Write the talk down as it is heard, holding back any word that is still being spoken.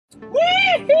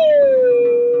Woohoo!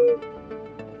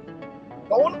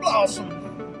 Going Blossom.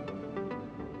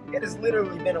 It has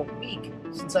literally been a week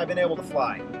since I've been able to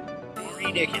fly.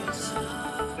 Ridiculous.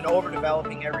 It's been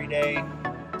overdeveloping every day,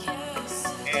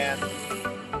 and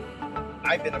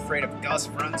I've been afraid of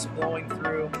gust fronts blowing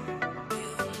through,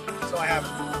 so I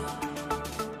haven't.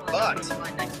 But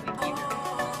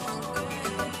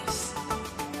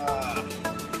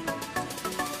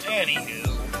anywho,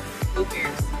 Who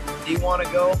cares? do you want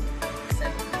to go?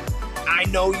 I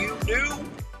know you do.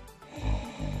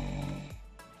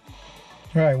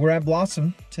 All right, we're at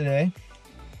Blossom today.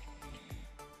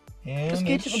 And Just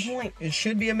get to the point. It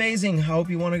should be amazing. I hope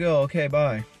you want to go. Okay,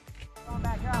 bye.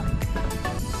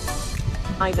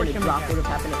 I even a drop would have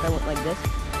happened if I went like this.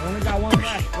 I only got one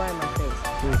left. Right in my face.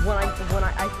 When I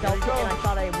felt it and I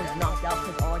thought I was knocked out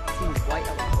because all I could see was white.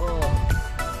 I was like, oh.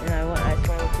 And I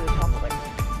swam to the top of it.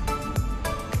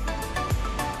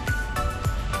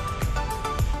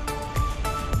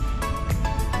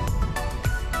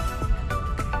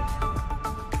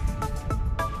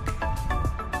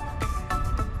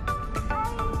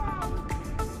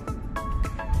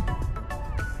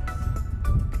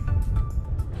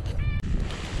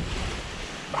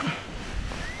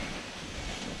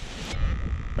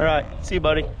 All right, see you,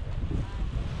 buddy.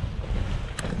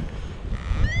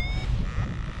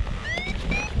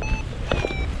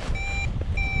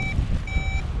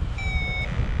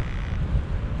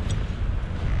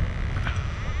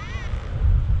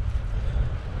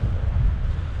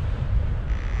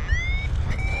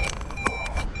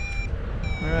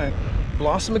 All right,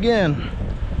 Blossom again.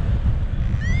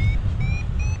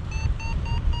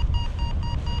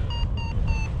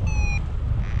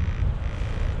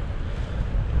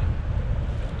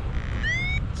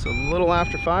 So a little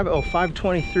after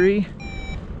 5:23.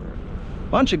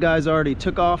 Bunch of guys already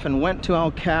took off and went to El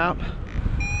Cap.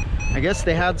 I guess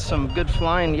they had some good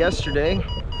flying yesterday.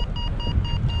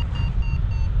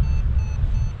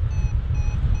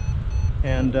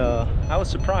 And I was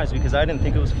surprised because I didn't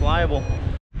think it was flyable.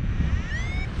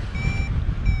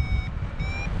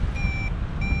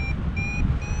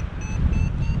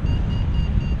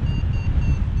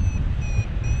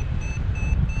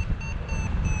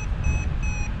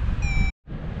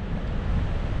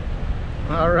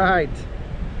 All right.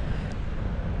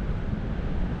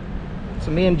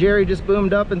 So me and Jerry just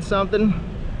boomed up in something,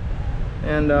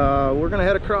 and we're gonna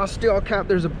head across to El Cap.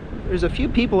 There's a few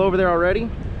people over there already.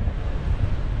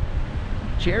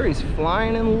 Jerry's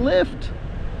flying in lift.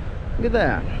 Look at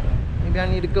that. Maybe I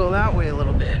need to go that way a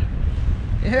little bit.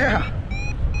 Yeah.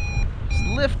 Just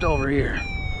lift over here.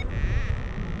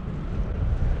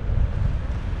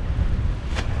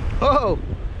 Oh.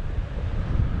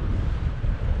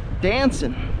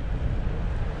 Dancing.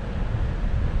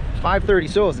 5:30,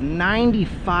 so it's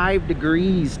 95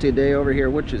 degrees today over here,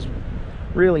 which is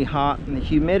really hot, and the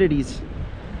humidity's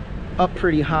up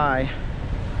pretty high.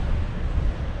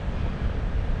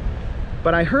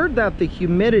 But I heard that the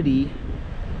humidity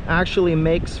actually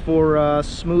makes for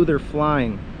smoother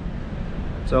flying.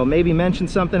 So maybe mention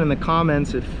something in the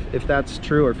comments if that's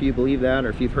true, or if you believe that, or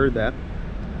if you've heard that.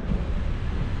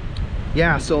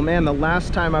 Yeah, so man, the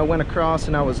last time I went across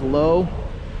and I was low,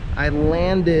 I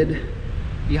landed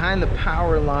behind the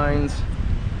power lines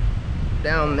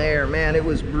down there. Man, it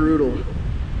was brutal.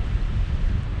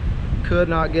 Could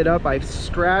not get up. I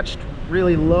scratched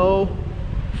really low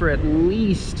for at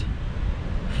least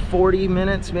 40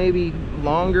 minutes, maybe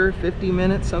longer, 50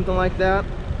 minutes, something like that.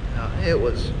 It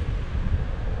was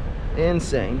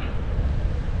insane.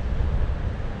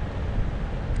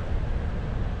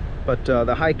 But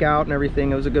the hike out and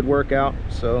everything, it was a good workout,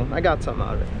 so I got something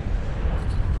out of it.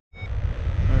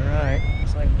 All right,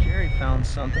 looks like Jerry found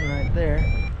something right there.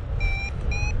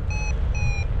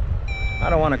 I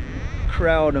don't want to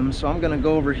crowd him, so I'm gonna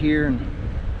go over here and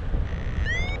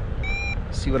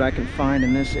see what I can find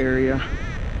in this area.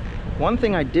 One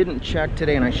thing I didn't check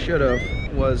today, and I should have,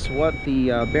 was what the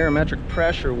barometric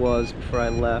pressure was before I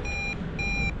left.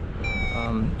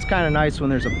 It's kind of nice when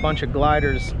there's a bunch of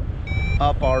gliders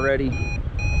up already.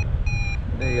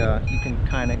 You can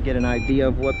kind of get an idea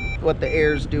of what the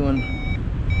air's doing.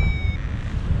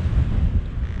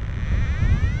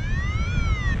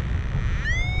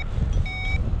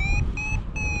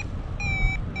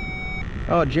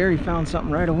 Oh, Jerry found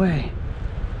something right away.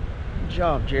 Good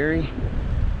job, Jerry.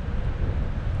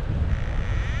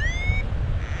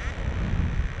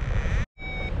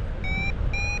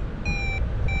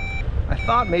 I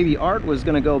thought maybe Art was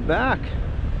gonna go back,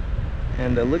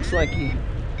 and it looks like he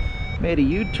made a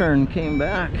U-turn, came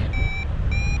back.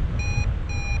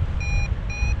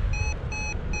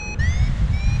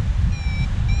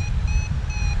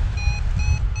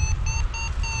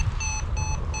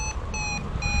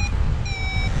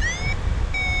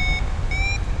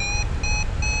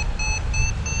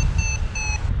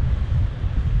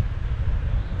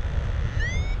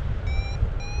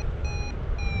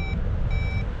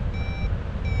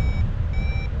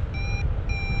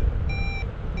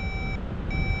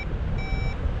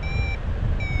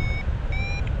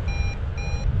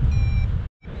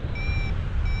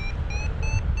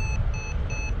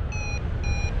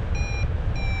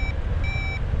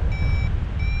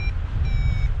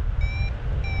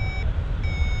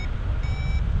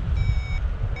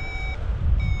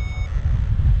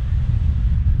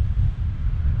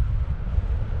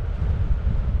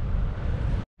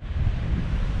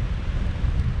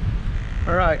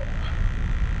 All right.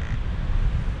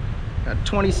 Got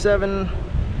 27,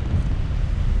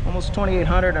 almost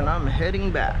 2,800, and I'm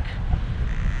heading back.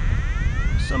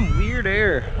 Some weird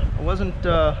air. I wasn't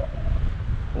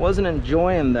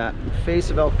enjoying that face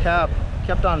of El Cap.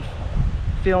 Kept on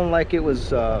feeling like it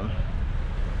was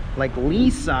like lee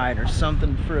side or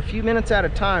something for a few minutes at a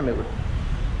time.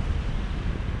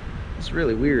 It's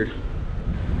really weird.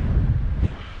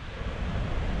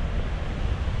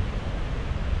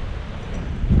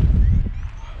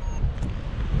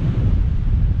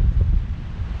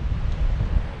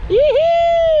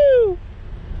 Yee-hoo!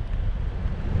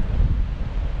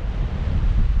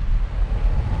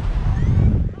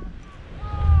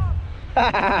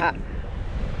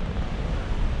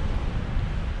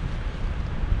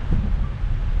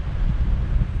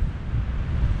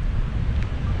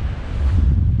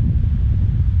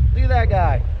 Look at that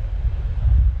guy.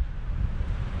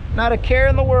 Not a care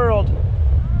in the world.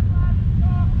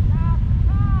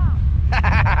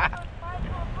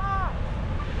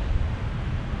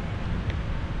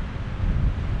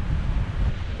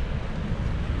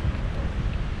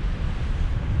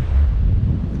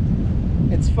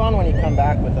 It's fun when you come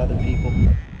back with other people.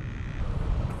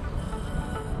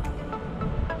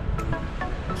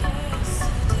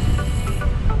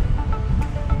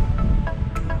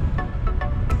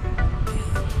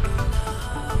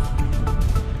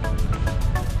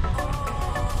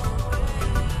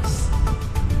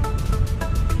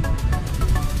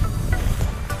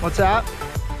 What's that?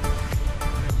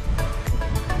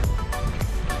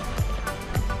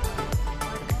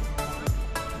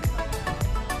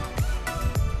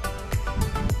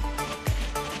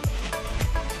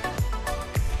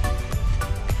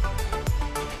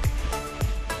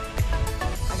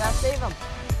 I gotta save him.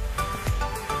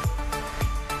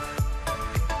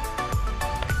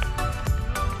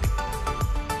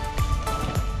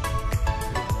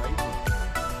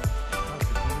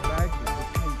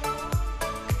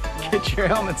 Get your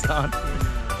helmets on.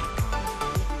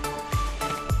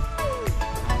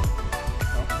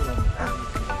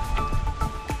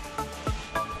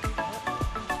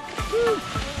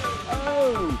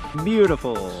 Oh,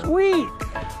 beautiful. Sweet.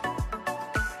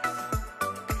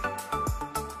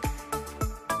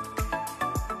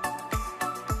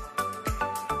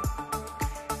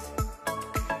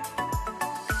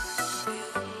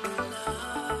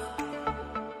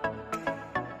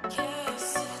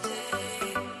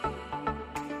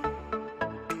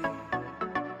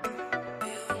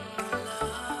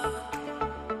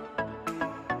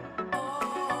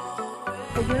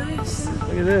 Where is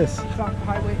Look at this.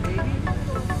 Highway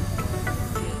 80.